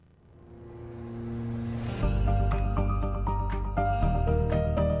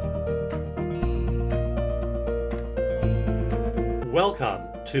Welcome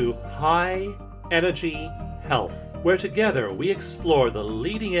to High Energy Health, where together we explore the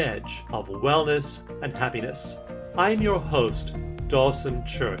leading edge of wellness and happiness. I'm your host, Dawson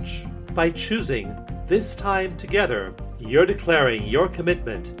Church. By choosing this time together, you're declaring your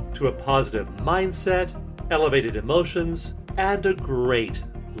commitment to a positive mindset, elevated emotions, and a great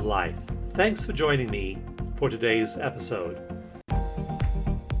life. Thanks for joining me for today's episode.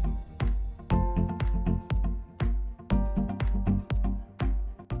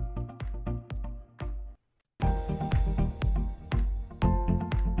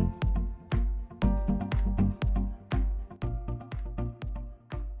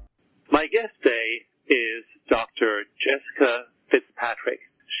 My guest today is Dr. Jessica Fitzpatrick.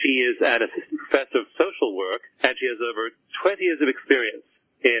 She is an assistant professor of social work, and she has over 20 years of experience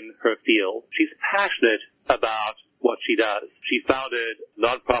in her field. She's passionate about what she does. She founded a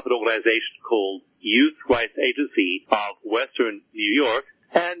nonprofit organization called Youth Rights Agency of Western New York,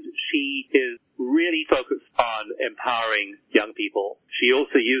 and she is really focused on empowering young people. She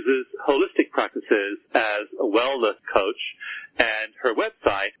also uses holistic practices as a wellness coach, and her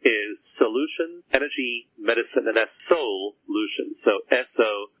website is Solution Energy Medicine, and that's Soulution, so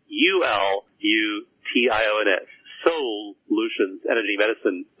SOULUTIONS,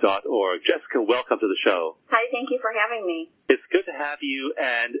 SoulLutionsenergymedicine.org. Jessica, welcome to the show. Hi, thank you for having me. It's good to have you,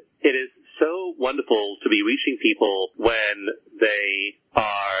 and it is so wonderful to be reaching people when they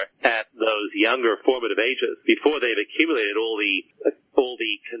are at those younger formative ages, before they've accumulated all the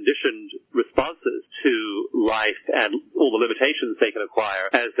conditioned responses to life and all the limitations they can acquire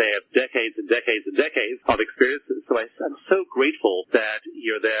as they have decades and decades and decades of experiences. So I'm so grateful that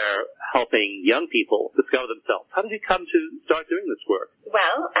you're there helping young people discover themselves. How did you come to start doing this work?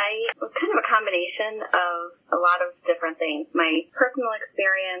 Well, I was kind of a combination of a lot of different things. My personal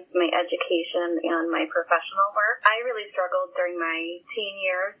experience, my education, and my professional work. I really struggled during my teen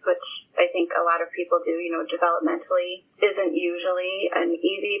years, which I think a lot of people do, developmentally isn't usually an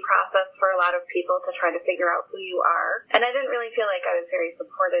easy process for a lot of people to try to figure out who you are. And I didn't really feel like I was very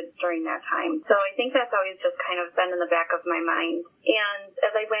supported during that time. So I think that's always just kind of been in the back of my mind. And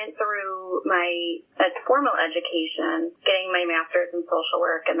as I went through my formal education, getting my master's in social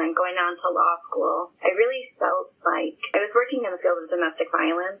work and then going on to law school, I really felt like I was working in the field of domestic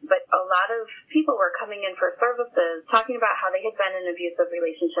violence, but a lot of people were coming in for services talking about how they had been in abusive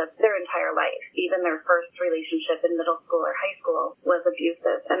relationships their entire life. Even their first relationship in middle school or high school was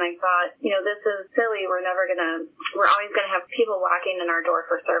abusive. And I thought, this is silly. We're always going to have people walking in our door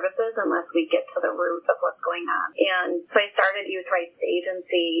for services unless we get to the root of what's going on. And so I started Youth Rights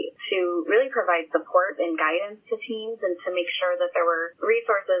Agency to really provide support and guidance to teens and to make sure that there were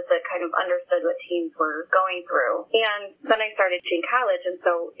resources that kind of understood what teens were going through. And then I started teaching college, and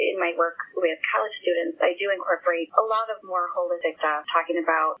so in my work with college students, I do incorporate a lot of more holistic stuff, talking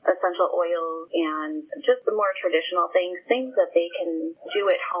about essential oils and just the more traditional things that they can do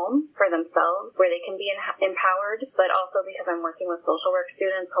at home for themselves, where they can be empowered, but also because I'm working with social work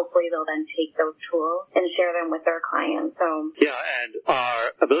students, hopefully they'll then take those tools and share them with their clients. Yeah, and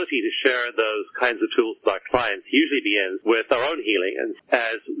our ability to share those kinds of tools with our clients usually begins with our own healing. And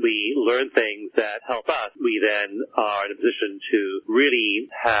as we learn things that help us, we then are in a position to really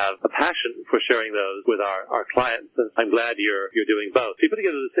have a passion for sharing those with our clients. And I'm glad you're doing both. So you put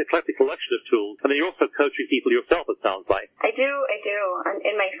together this eclectic collection of tools, and then you're also coaching people yourself, it sounds like. I do.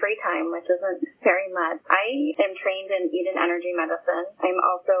 In my free time, which isn't very much. I am trained in Eden Energy Medicine. I'm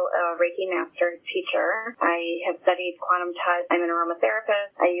also a Reiki Master teacher. I have studied quantum touch. I'm an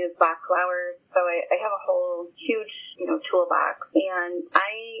aromatherapist. I use black flowers. So I have a whole huge, toolbox. And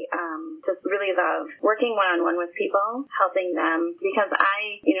I just really love working one-on-one with people, helping them, because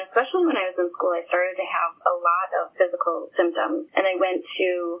especially when I was in school, I started to have a lot of physical symptoms. And I went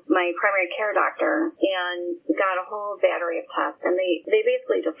to my primary care doctor and got a whole battery of tests. And they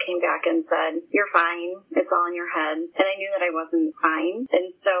basically just came back and said, "You're fine. It's all in your head." And I knew that I wasn't fine.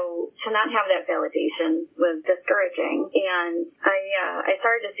 And so to not have that validation was discouraging. And I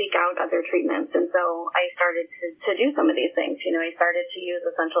started to seek out other treatments. And so I started to do some of these things. I started to use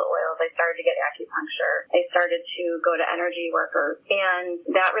essential oils. I started to get acupuncture. I started to go to energy workers. And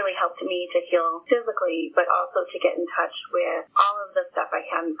that really helped me to heal physically, but also to get in touch with all of the stuff I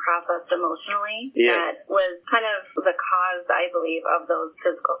hadn't processed emotionally. Yeah. That was kind of the cause, I believe, of those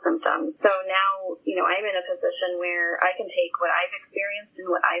physical symptoms. So now, I'm in a position where I can take what I've experienced and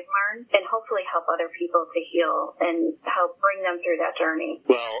what I've learned and hopefully help other people to heal and help bring them through that journey.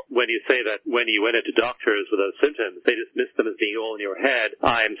 Well, when you say that when you went into doctors with those symptoms, they dismissed them as being all in your head,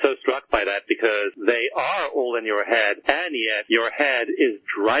 I'm so struck by that because they are all in your head, and yet your head is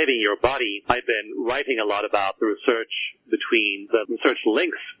driving your body. I've been writing a lot about the research between the research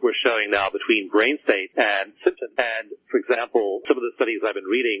links we're showing now between brain state and symptoms. And, for example, some of the studies I've been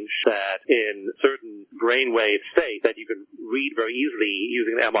reading show that in certain brainwave states that you can read very easily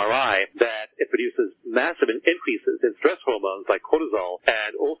using an MRI, that it produces massive increases in stress hormones like cortisol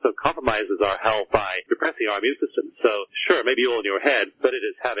and also compromises our health by depressing our immune system. So, sure, maybe all in your head, but it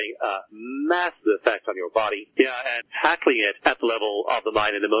is having a massive effect on your body. Yeah, and tackling it at the level of the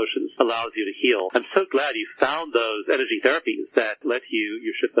mind and emotions allows you to heal. I'm so glad you found those energy therapies that let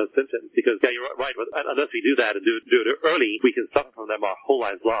you shift those symptoms, because, yeah, you're right. Unless we do that and do it early, we can suffer from them our whole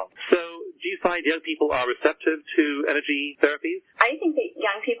lives long. So, do you find young people are receptive to energy therapies? I think that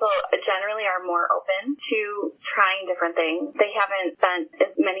young people generally are more open to trying different things. They haven't spent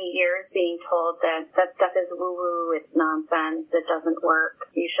as many years being told that stuff is woo-woo, it's nonsense, it doesn't work,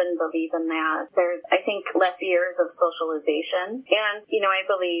 you shouldn't believe in that. There's, I think, less years of socialization. And, I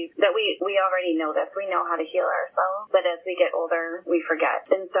believe that we already know this. We know how to heal ourselves, but as we get older, we forget.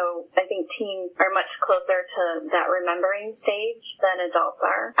 And so I think teens are much closer to that remembering stage than adults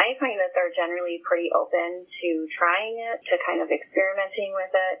are. I find that they're generally pretty open to trying it, to kind of experimenting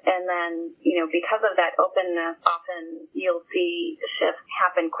with it. And then, because of that openness, often you'll see shifts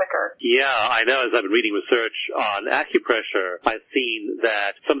happen quicker. Yeah, I know. As I've been reading research on acupressure, I've seen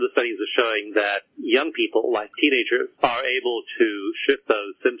that some of the studies are showing that young people, like teenagers, are able to shift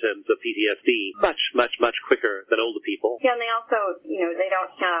those symptoms of PTSD much, much, much quicker than older people. Yeah, and they also, they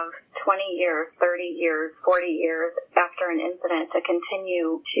don't have 20 years, 30 years, 40 years after an incident to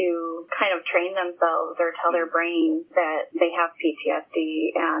continue to kind of train themselves or tell their brain that they have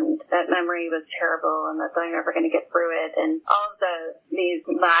PTSD and that memory was terrible and that they're never going to get through it, and all of these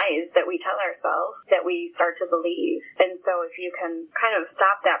lies that we tell ourselves that we start to believe. And so if you can kind of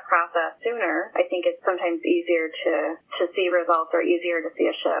stop that process sooner, I think it's sometimes easier to see results or easier to see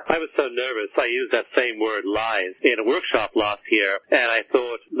a shift. I was so nervous. I used that same word, lies, in a workshop last year, and I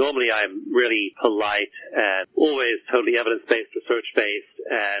thought, normally I'm really polite and always totally evidence-based, research-based,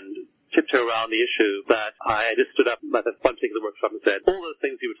 and tiptoe around the issue, but I just stood up at one particular workshop and said, all those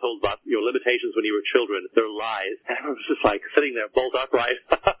things you were told about your limitations when you were children, they're lies. And I was just like sitting there bolt upright,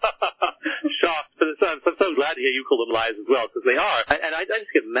 shocked. But I'm so glad to hear you call them lies as well, because they are. And I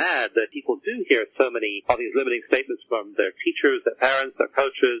just get mad that people do hear so many of these limiting statements from their teachers, their parents, their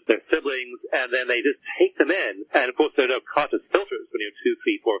coaches, their siblings, and then they just take them in. And of course, there are no conscious filters when you're 2,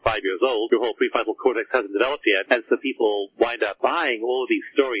 3, 4, 5 years old. Your whole prefrontal cortex hasn't developed yet. And so people wind up buying all of these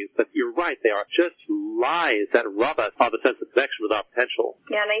stories that you're right, they are just lies that rob us of a sense of connection with our potential.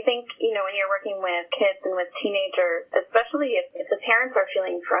 Yeah, and I think, when you're working with kids and with teenagers, especially if the parents are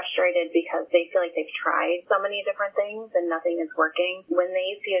feeling frustrated because they feel like they've tried so many different things and nothing is working, when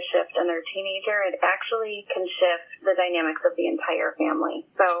they see a shift in their teenager, it actually can shift the dynamics of the entire family.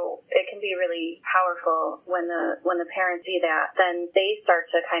 So it can be really powerful when the parents see that. Then they start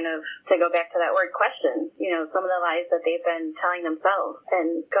to kind of, to go back to that word, question, some of the lies that they've been telling themselves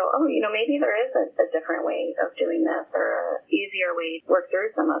and go, oh, maybe there is a different way of doing this or an easier way to work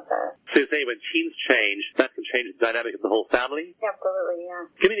through some of this. So you're saying when teens change, that can change the dynamic of the whole family? Absolutely, yeah.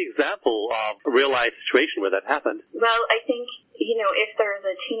 Give me an example of a real-life situation where that happened. Well, I think, if there's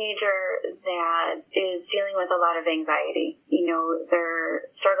a teenager that is dealing with a lot of anxiety, they're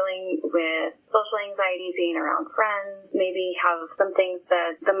struggling with social anxiety, being around friends, maybe have some things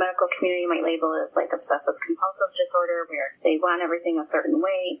that the medical community might label as like obsessive compulsive disorder, where they want everything a certain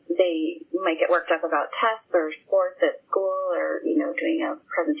way. They might get worked up about tests or sports at school or, doing a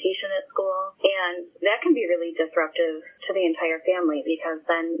presentation at school. And that can be really disruptive to the entire family, because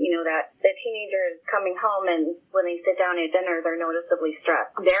then, that the teenager is coming home and when they sit down at dinner, they're noticeably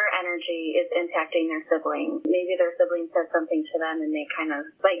stressed. Their energy is impacting their siblings. Maybe their sibling says something to them and they kind of,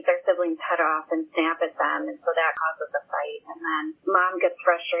 like, their siblings head off and snap at them, and so that causes a fight. And then mom gets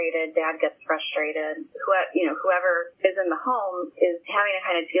frustrated, dad gets frustrated. Whoever is in the home is having to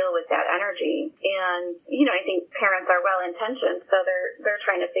kind of deal with that energy. And, I think parents are well-intentioned, so they're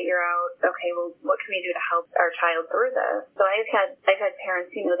trying to figure out, okay, well, what can we do to help our child through this? So I've had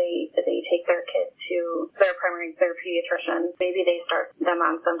parents, they take their kids to their pediatrician. Maybe they start them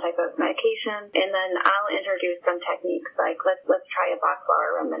on some type of medication, and then I'll introduce some techniques like, let's try a Bach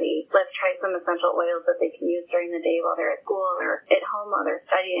flower remedy. Let's try some essential oils that they can use during the day while they're at school or at home while they're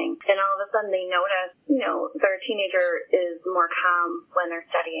studying. And all of a sudden they notice, their teenager is more calm when they're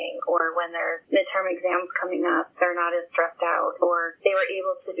studying, or when their midterm exams coming up, they're not as stressed out, or they were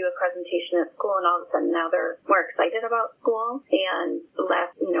able to do a presentation at school and all of a sudden now they're more excited about school and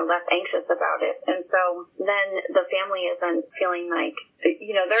less anxious about it. And so then the family isn't feeling like,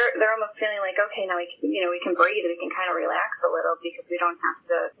 they're almost feeling like, okay, now we can breathe, we can kind of relax a little, because we don't have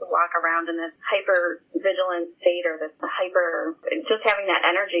to walk around in this hyper vigilant state or this hyper, just having that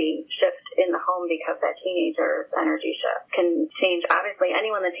energy shift in the home because that teenager's energy shift can change, obviously,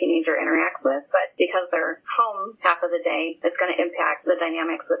 anyone the teenager interacts with, but because they're home half of the day, it's going to impact the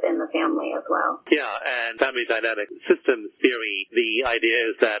dynamics within the family as well. Yeah, and family dynamic systems theory, the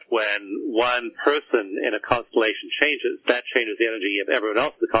idea is that when one person in a constellation changes, that changes the energy of everyone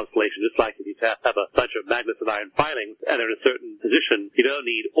else in the constellation, just like if you have a bunch of magnets and iron filings and they're in a certain position, you don't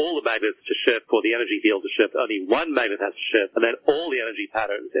need all the magnets to shift for the energy field to shift. Only one magnet has to shift, and then all the energy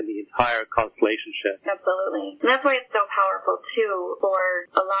patterns in the entire constellation shift. Absolutely. And that's why it's so powerful, too, for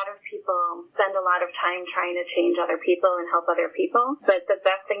a lot of people spend a lot of time trying to change other people and help other people. But the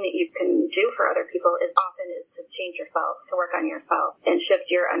best thing that you can do for other people is to change yourself, to work on yourself and shift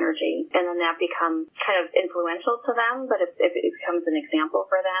your energy. And then that becomes kind of influential to them, but it becomes an example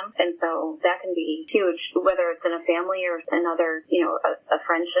for them. And so that can be huge, whether it's in a family or another, a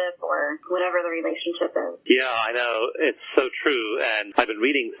friendship or whatever the relationship is. Yeah, I know. It's so true. And I've been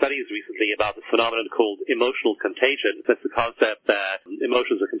reading studies recently about this phenomenon called emotional contagion. That's the concept that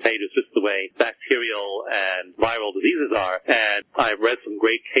emotions are contagious just the way bacterial and viral diseases are. And I've read some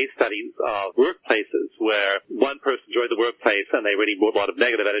great case studies of workplaces where one person joined the workplace and they really brought a lot of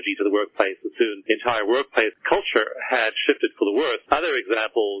negative energy to the workplace, and soon the entire workplace culture had shifted for the worse. Other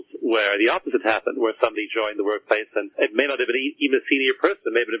examples where the opposite happened, where somebody joined the workplace and it may not have been even a senior person,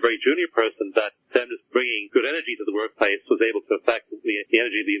 it may have been a very junior person, but them just bringing good energy to the workplace was able to affect the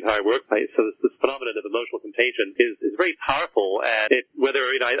energy of the entire workplace. So this phenomenon of emotional contagion is very powerful, and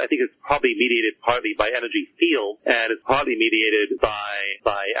I think it's probably mediated partly by energy field, and it's partly mediated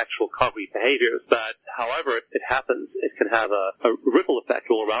by actual concrete behaviors. But however it happens, it can have a ripple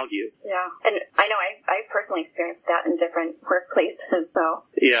effect all around you. Yeah, and I know I've personally experienced that in different workplaces. So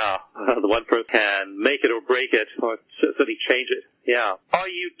yeah, the one person can make it or break it, or certainly change it. Yeah. Are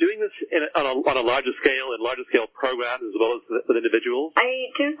you doing this on a larger scale, in larger scale programs as well as with individuals? I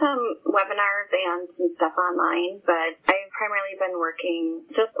do some webinars and some stuff online, but I've primarily been working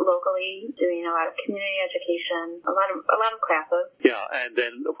just locally, doing a lot of community education, a lot of classes. Yeah, and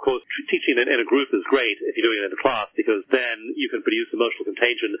then of course teaching in a group is great if you're doing it in a class, because then you can produce emotional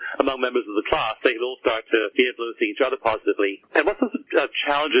contagion among members of the class. They can all start to be influencing each other positively. And what sorts of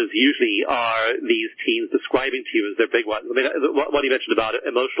challenges usually are these teens describing to you as their big ones? I mean, what you mentioned about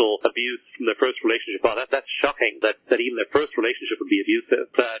emotional abuse from their first relationship, that's shocking that even their first relationship would be abusive.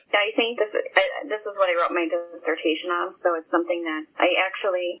 But yeah, I think this is what I wrote my dissertation on, so it's something that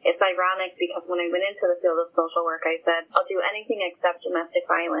it's ironic because when I went into the field of social work, I said, I'll do anything except domestic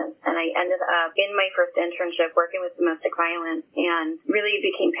violence, and I ended up in my first internship working with domestic violence and really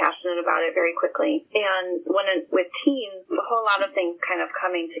became passionate about it very quickly. And with teens, a whole lot of things kind of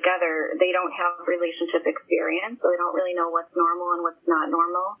coming together. They don't have relationship experience, so they don't really know what's normal and what's not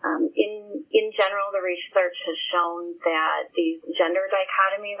normal. In general, the research has shown that these gender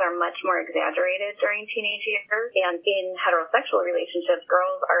dichotomies are much more exaggerated during teenage years. And in heterosexual relationships,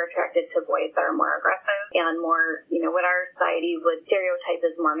 girls are attracted to boys that are more aggressive and more, what our society would stereotype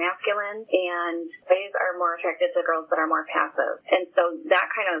as more masculine, and boys are more attracted to girls that are more passive. And so that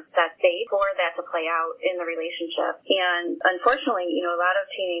kind of sets stage for that to play out in the relationship. And unfortunately, a lot of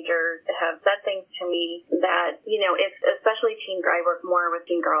teenagers have said things to me that, especially I work more with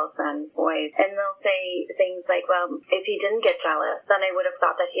teen girls than boys, and they'll say things like, well, if he didn't get jealous, then I would have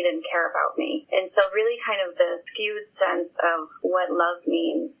thought that he didn't care about me. And so really kind of the skewed sense of what love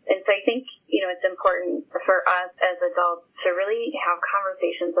means. And so I think, it's important for us as adults to really have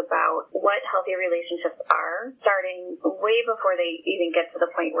conversations about what healthy relationships are, starting way before they even get to the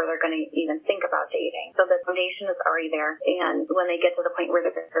point where they're going to even think about dating. So the foundation is already there, and when they get to the point where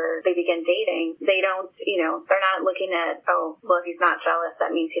they begin dating, they don't, they're not looking at, oh, well, if he's not jealous,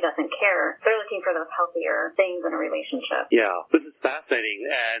 that means he doesn't care. They're looking for those healthier things in a relationship. Yeah, this is fascinating,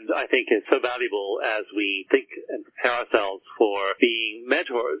 and I think it's so valuable as we think and prepare ourselves for being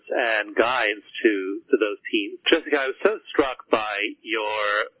mentors and guides to those teens. Jessica, I was so struck by your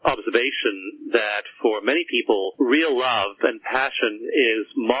observation that for many people, real love and passion is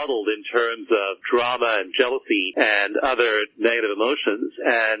modeled in terms of drama and jealousy and other negative emotions,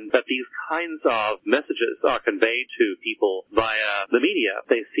 and that these kinds of messages are conveyed to people via the media.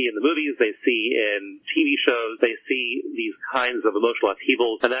 They see in the movies, they see in TV shows, they see these kinds of emotional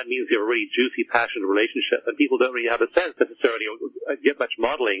upheavals, and that means you have a really juicy, passionate relationship. And people don't really have a sense necessarily or get much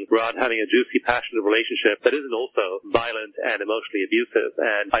modeling around having a juicy, passionate relationship that isn't also violent and emotionally abusive.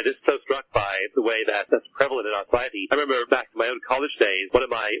 And I'm just so struck by the way that's prevalent in our society. I remember back in my own college days, one of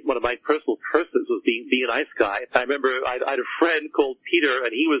my personal curses was being a nice guy. I remember I had a friend called Peter,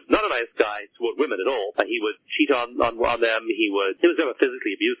 and he was was not a nice guy toward women at all. He would cheat on them. He was never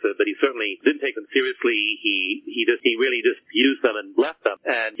physically abusive, but he certainly didn't take them seriously. He really just used them and left them,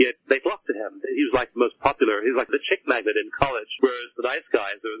 and yet they flocked to him. He was like the most popular. He was like the chick magnet in college, whereas the nice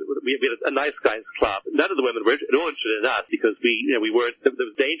guys, we had a nice guys club. None of the women were at all interested in us because we weren't. There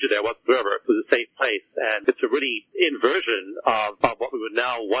was danger there whatsoever. It was a safe place, and it's a really inversion of what we would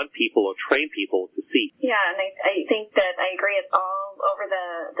now want people or train people to see. Yeah, and I think that I agree. It's all over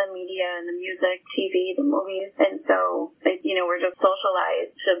the media and the music, TV, the movies, and so we're just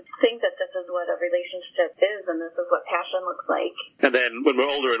socialized to think that this is what a relationship is, and this is what passion looks like. And then when we're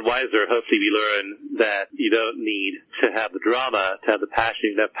older and wiser, hopefully we learn that you don't need to have the drama to have the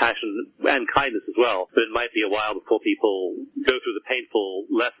passion. You can have passion and kindness as well, but it might be a while before people go through the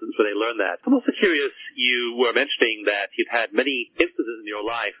painful lessons where they learn that. I'm also curious, you were mentioning that you've had many instances in your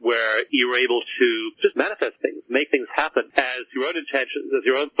life where you were able to just manifest things, make things happen as your own intentions, as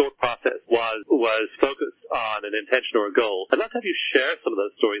your own thought process was focused on an intention or a goal. I'd love to have you share some of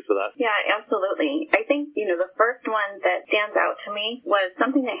those stories with us. Yeah, absolutely. I think, the first one that stands out to me was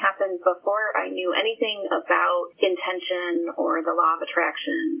something that happened before I knew anything about intention or the law of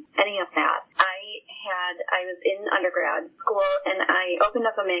attraction, any of that. I was in undergrad school and I opened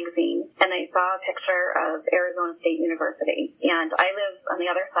up a magazine and I saw a picture of Arizona State University. And I live on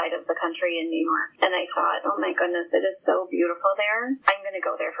the other side of the country in New York. And I thought, oh my goodness, it is so beautiful there. I'm going to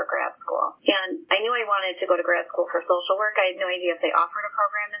go there for grad school. And I knew I wanted to go to grad school for social work. I had no idea if they offered a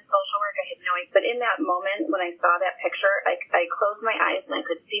program in social work. I had no idea. But in that moment, when I saw that picture, I closed my eyes and I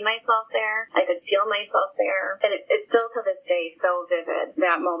could see myself there. I could feel myself there. And it's still to this day so vivid,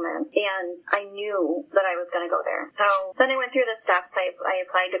 that moment. And I knew that I was going to go there. So then I went through the steps. I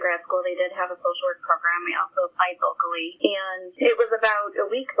applied to grad school. They did have a social work program. I also applied locally. And it was about a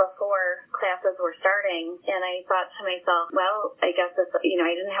week before classes were starting. And I thought to myself, well, I guess it's,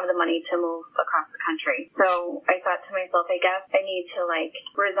 I didn't have the money to move across the country. So I thought to myself, I guess I need to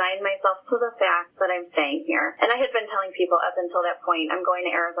resign myself to the fact that I'm staying here. And I had been telling people up until that point, I'm going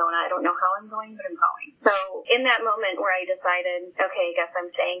to Arizona. I don't know how I'm going, but I'm going. So in that moment where I decided, okay, I guess I'm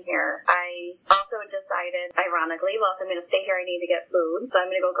staying here, I also decided, ironically, well, if I'm going to stay here, I need to get food. So I'm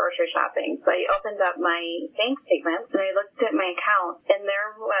going to go grocery shopping. So I opened up my bank statement and I looked at my account and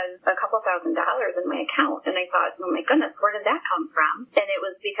there was a couple $1,000s in my account. And I thought, oh my goodness, where did that come from? And it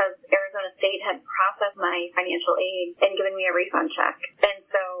was because Arizona State had processed my financial aid and given me a refund check. And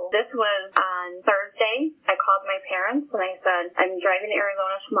so this was on Thursday. I called my parents and I said, I'm driving to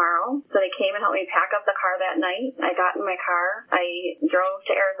Arizona tomorrow. So they came and helped me pack up the car that night. I got in my car. I drove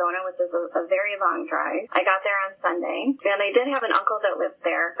to Arizona, which is a very long drive. I got there on Sunday. And I did have an uncle that lived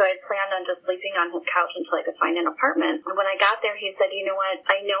there. So I planned on just sleeping on his couch until I could find an apartment. And when I got there, he said, you know what?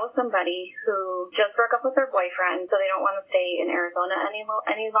 I know somebody who just broke up with their boyfriend, so they don't want to stay in Arizona any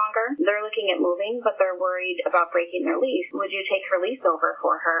longer. They're looking at moving, but they're worried about breaking their lease. Would you take her lease over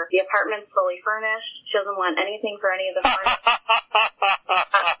for her? The apartment's fully furnished. She doesn't want anything for any of the furniture.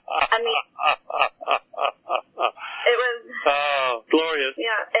 It was... Oh, glorious.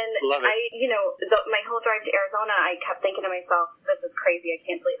 Yeah, and love it. My whole drive to Arizona, I kept thinking to myself, this is crazy. I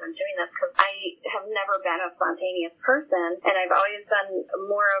can't believe I'm doing this because I have never been a spontaneous person, and I've always been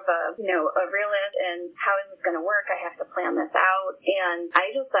more of a realist, and how is this going to work? I have to plan this out, and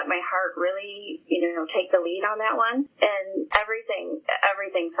I just let my heart really, take the lead on that one, and everything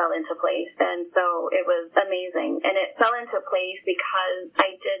fell into place, and so it was amazing, and it fell into place because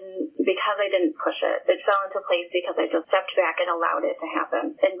I didn't push it. It fell into place because I just stepped back and allowed it to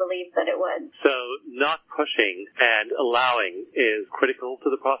happen and believed that it would. So not pushing and allowing is critical to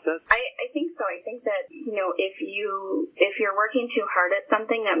the process? I think so. I think that, if you're working too hard at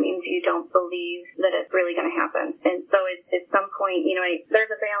something, that means you don't believe that it's really going to happen. And so at some point,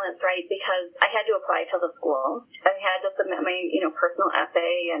 there's a balance, right? Because I had to apply to the school. I had to submit my, personal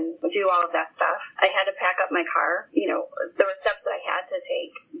essay and do all of that stuff. I had to pack up my car. There were steps that I had to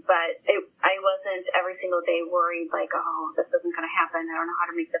take, but I wasn't every single day worried this isn't going to happen. I don't know how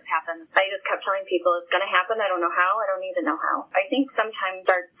to make this happen. I just kept telling people it's going to happen. I don't know how. I don't need to know how. I think sometimes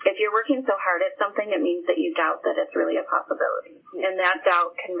if you're working so hard at something, it means that you doubt that it's really a possibility. And that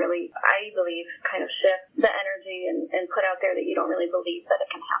doubt can really, I believe, kind of shift the energy and put out there that you don't really believe that it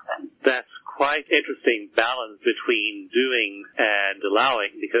can happen. That's quite interesting balance between doing and allowing,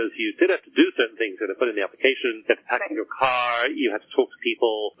 because you did have to do certain things. You had to put in the application, you had to pack in your car, you had to talk to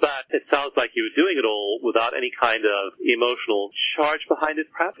people, but it sounds like you were doing it all without any kind of emotional charge behind it,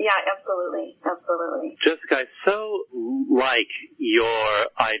 perhaps? Yeah, absolutely. Absolutely. Jessica, I so like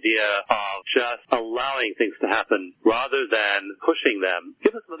your idea of just allowing things to happen rather than pushing them.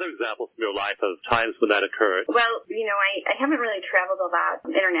 Give us some other examples from your life of times when that occurred. Well, I haven't really traveled a lot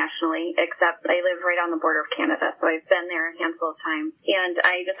internationally, except I live right on the border of Canada, so I've been there a handful of times. And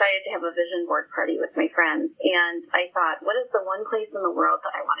I decided to have a vision board party with my friends, and I thought, what is the one place in the world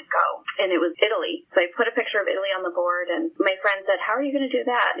that I want to go? And it was Italy. So I put a picture of Italy on the board, and my friend said, how are you going to do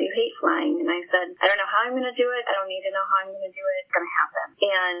that? You hate flying. And I said, I don't know how I'm going to do it. I don't need to know how I'm going to do it. It's going to happen.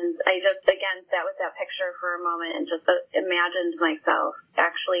 And I just, again, sat with that picture for a moment and just imagined myself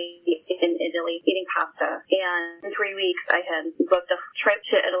actually in Italy eating pasta. And in 3 weeks, I had booked a trip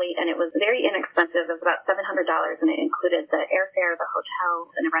to Italy, and it was very inexpensive. It was about $700, and it included the airfare, the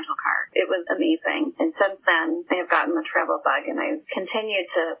hotel, and a rental car. It was amazing. And since then, I have gotten the travel bug, and I've continued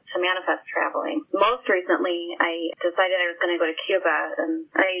to manifest traveling. Most recently, I decided I was going to go to Cuba, and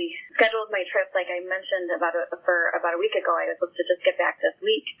I scheduled my trip, like I mentioned, for about a week ago. I was supposed to just get back this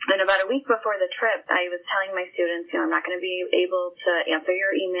week. And about a week before the trip, I was telling my students, I'm not going to be able to answer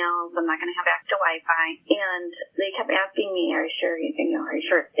your emails. I'm not going to have access to Wi-Fi. And they kept asking me, are you sure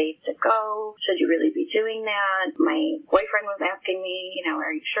it's safe to go? Should you really be doing that? My boyfriend was asking me,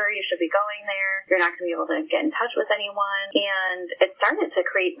 are you sure you should be going there? You're not going to be able to get in touch with anyone. And it started to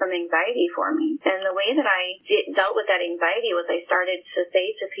create some anxiety for me. And the way that I dealt with that anxiety was I started to say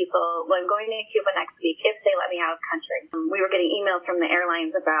to people, well, I'm going to Cuba next week if they let me out of the country. We were getting emails from the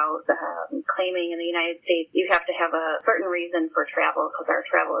airlines about claiming in the United States you have to have a certain reason for travel because our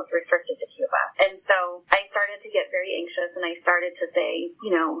travel is restricted to Cuba. And so I started to get very anxious, and I started to say,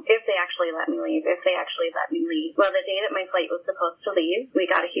 if they actually let me leave, Well, the day that my flight was supposed to leave, we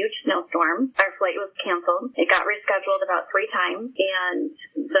got a huge snowstorm. Our flight was canceled. It got rescheduled about 3 times, and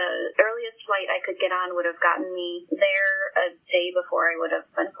the earliest flight I could get on would have gotten me there a day before I would have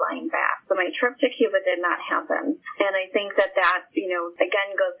been flying back. So my trip to Cuba did not happen. And I think that again,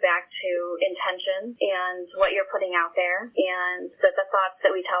 goes back to intention and what you're putting out there, and that the thoughts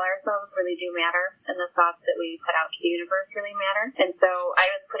that we tell ourselves really do matter, and the thoughts that we put out to the universe really matter. And so I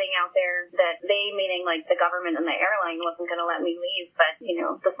was putting out there that they, meaning like the government and the airline, wasn't going to let me leave, but,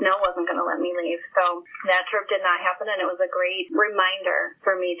 the snow wasn't going to let me leave. So that trip did not happen, and it was a great reminder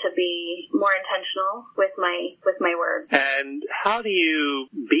for me to be more intentional with my words. And how do you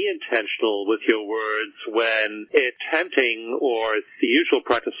be intentional with your words when it's tempting, or it's the usual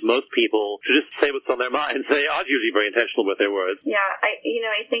practice of most people, to just say what's on their mind? They are usually very intentional with their words. Yeah,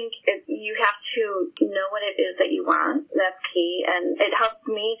 I think you have to know what it is that you want. That's key, and it helps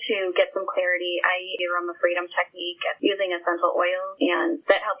me to get some clarity. I use the Aroma Freedom technique using essential oils, and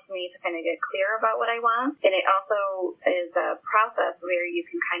that helps me to kind of get clear about what I want. And it also is a process where you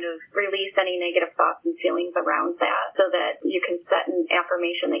can kind of release any negative thoughts and feelings around that, so that you can set an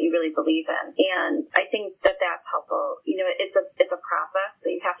affirmation that you really believe in. And I think that that's helpful. It's a process, so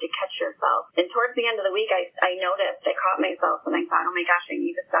you have to catch yourself. And towards the end of the week, I noticed, I caught myself, and I thought, oh my gosh, I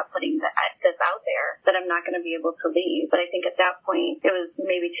need to stop putting this out there, that I'm not going to be able to leave. But I think at that point, it was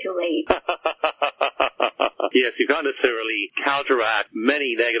maybe too late. Yes, you can't necessarily counteract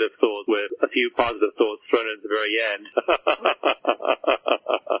many negative thoughts with a few positive thoughts thrown in at the very end.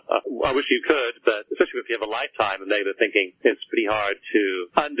 I wish you could, but especially if you have a lifetime of negative thinking, it's pretty hard to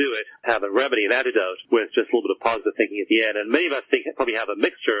undo it, have a remedy, an antidote, with just a little bit of positive thinking at the end. And many of us probably have a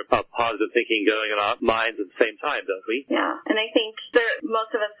mixture of positive thinking going in our minds at the same time, don't we? Yeah, and I think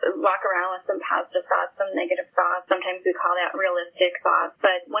most of us walk around with some positive thoughts, some negative thoughts. Sometimes we call that realistic thoughts.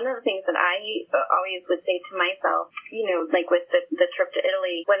 But one of the things that I always would say to myself, like with the trip to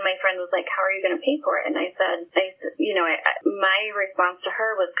Italy, when my friend was like, how are you going to pay for it? And I said, my response to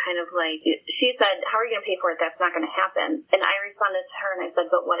her was kind of like, she said, how are you going to pay for it? That's not going to happen. And I responded to her and I said,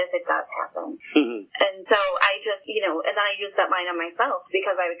 but what if it does happen? Mm-hmm. And so I just, and then I used that line on myself,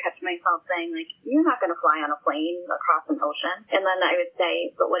 because I would catch myself saying, like, you're not going to fly on a plane across an ocean. And then I would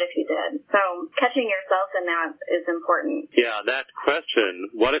say, but what if you did? So catching yourself in that is important. Yeah, that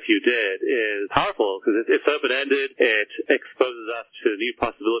question, what if you did, is powerful, because it's open-ended, it exposes us to new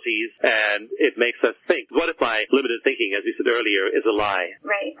possibilities, and it makes us think. What if my limited thinking, as you said earlier, is a lie?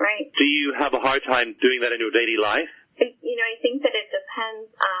 Right. Do you have a hard time doing that in your daily life? I think that it depends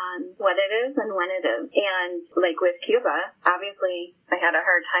on what it is and when it is. And like with Cuba, obviously I had a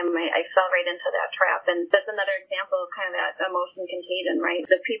hard time. I fell right into that trap. And that's another example of kind of that emotion contagion, right?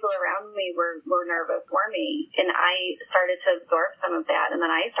 The people around me were nervous for me, and I started to absorb some of that, and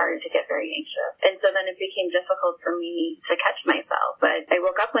then I started to get very anxious. And so then it became difficult for me to catch myself. But I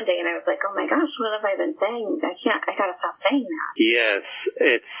woke up one day and I was like, oh my gosh, what have I been saying? I gotta stop saying that. Yes,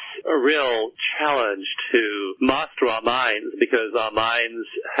 it's a real challenge to master our minds, because our minds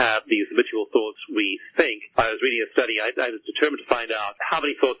have these habitual thoughts we think. I was reading a study. I was determined to find out how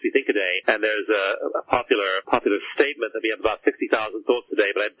many thoughts we think a day, and there's a popular statement that we have about 60,000 thoughts a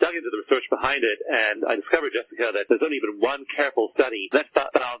day, but I dug into the research behind it, and I discovered, Jessica, that there's only been one careful study that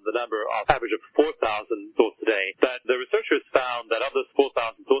found the number of average of 4,000 thoughts a day. But the researchers found that of those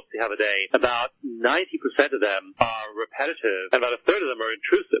 4,000 thoughts we have a day, about 90% of them are repetitive, and about a third of them are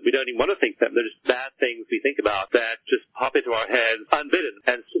intrusive. We don't even want to think them. They're just bad things we think about that just pop into our heads unbidden.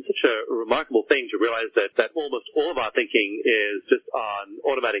 And it's such a remarkable thing to realize that almost all of our thinking is just on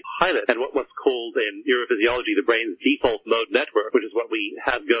automatic pilot, and what's called in neurophysiology the brain's default mode network, which is what we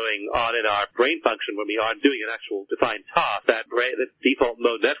have going on in our brain function when we aren't doing an actual defined task. That default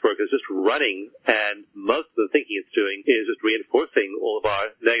mode network is just running, and most of the thinking it's doing is just reinforcing all of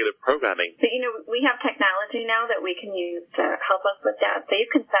our negative programming. So, we have technology now that we can use to help us with that. So you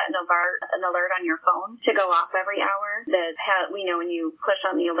can set an alert on your phone to go off every hour. When you push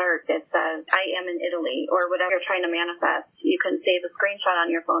on the alert, it says, I am in Italy, or whatever you're trying to manifest. You can save a screenshot on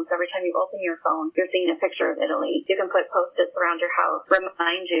your phone, so every time you open your phone, you're seeing a picture of Italy. You can put Post-its around your house,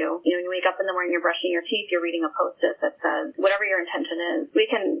 remind you. When you wake up in the morning, you're brushing your teeth, you're reading a Post-it that says whatever your intention is. We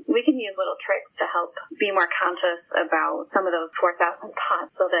can use little tricks to help be more conscious about some of those 4,000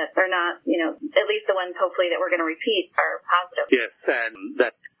 thoughts, so that they're not, at least the ones hopefully that we're going to repeat are positive. Yes, and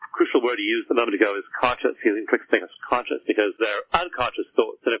that crucial word you used a moment ago is conscious, using tricks to make us conscious, because they're unconscious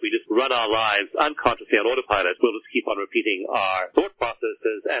thoughts, and if we just run our lives unconsciously on autopilot, we'll just keep on repeating our thought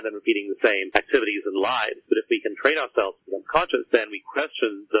processes and then repeating the same activities and lives. But if we can train ourselves to become conscious, then we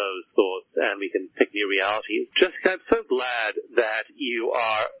question those thoughts and we can pick new realities. Jessica, I'm so glad that you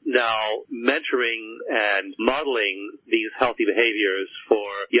are now mentoring and modeling these healthy behaviors for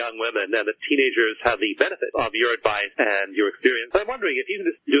young women, and that teenagers have the benefit of your advice and your experience. I'm wondering if you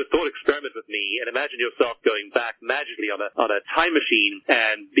can just do a thought experiment with me and imagine yourself going back magically on a time machine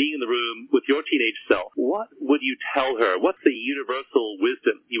and being in the room with your teenage self. What would you tell her? What's the universal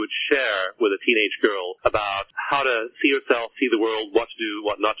wisdom you would share with a teenage girl about how to see herself, see the world, what to do,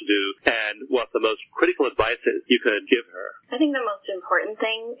 what not to do, and what the most critical advice is you could give her? I think the most important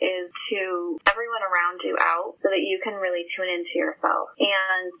thing is to everyone around you out so that you can really tune into yourself.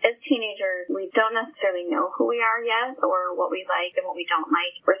 And as teenagers, we don't necessarily know who we are yet or what we like and what we don't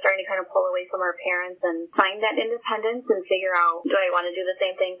like. We're starting to kind of pull away from our parents and find that independence and figure out, do I want to do the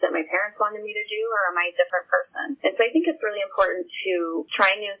same things that my parents wanted me to do, or am I a different person? And so I think it's really important to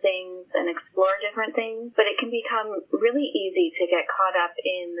try new things and explore different things, but it can become really easy to get caught up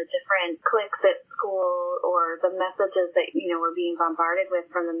in the different cliques at school or the messages that, we're being bombarded with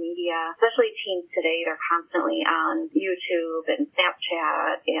from the media. Especially teens today, they're constantly on YouTube and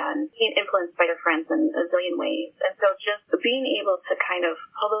Snapchat and being influenced by their friends in a zillion ways. And so just being able to kind of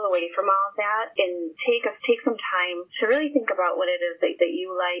pull away from all of that and take some time to really think about what it is that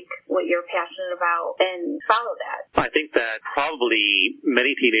you like, what you're passionate about, and follow that. I think that probably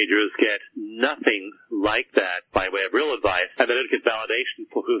many teenagers get nothing like that by way of real advice, and they don't get validation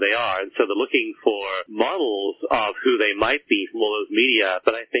for who they are, and so they're looking for models of who they might be from all those media.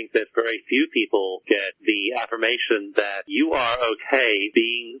 But I think that very few people get the affirmation that you are okay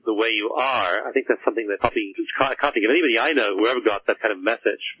being the way you are. I think that's something that probably, I can't think of anybody I know who ever got that kind of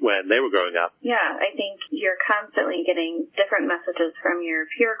message when they were growing up. Yeah, I think you're constantly getting different messages from your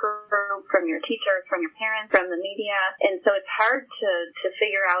peer group, from your teachers, from your parents, from the media, and so it's hard to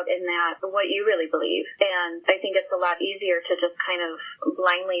figure out in that what you really believe. And I think it's a lot easier to just kind of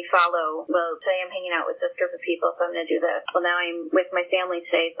blindly follow, well, today I'm hanging out with this group of people, so I'm going to do this. Well, now I'm with my family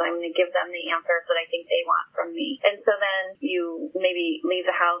today, so I'm going to give them the answers that I think they want from me. And so then you maybe leave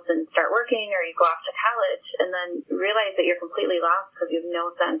the house and start working, or you go off to college and then realize that you're completely lost because you have no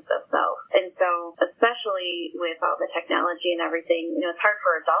sense of self. And so especially with all the technology and everything, it's hard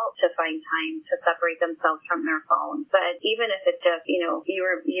for adults to find time to separate themselves from their phones. But even if it's just,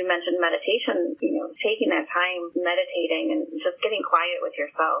 you mentioned meditation, taking that time meditating and just getting quiet with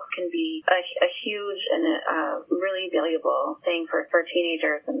yourself can be a huge and a really valuable thing for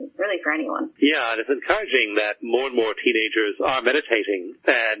teenagers and really for anyone. Yeah, and it's encouraging that more and more teenagers are meditating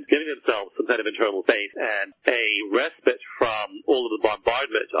and giving themselves some kind of internal space and a respite from all of the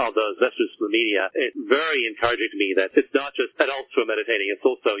bombardment of those messages from the media. It's very encouraging to me that it's not just adults who are meditating, it's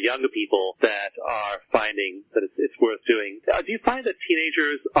also younger people that are finding that it's worth doing. Do you find that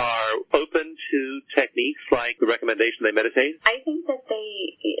teenagers are open to techniques like the recommendation they meditate? I think that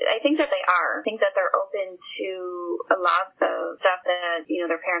they are. I think that they're open to a lot of stuff that,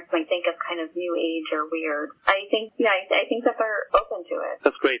 their parents might think of kind of new age or weird. I think that they're open to it.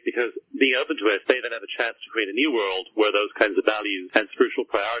 That's great, because being open to it, they then have a chance to create a new world where those kinds of values and spiritual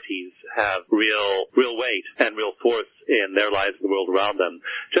priorities have real weight and real force in their lives and the world around them.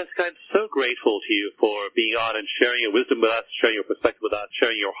 Jessica, I'm so grateful to you for being on and sharing your wisdom with us, sharing your perspective with us,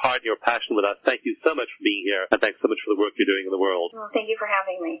 sharing your heart and your passion with us. Thank you so much for being here, and thanks so much for the work you're doing in the world. Well, thank you for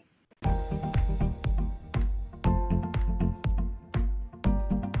having me.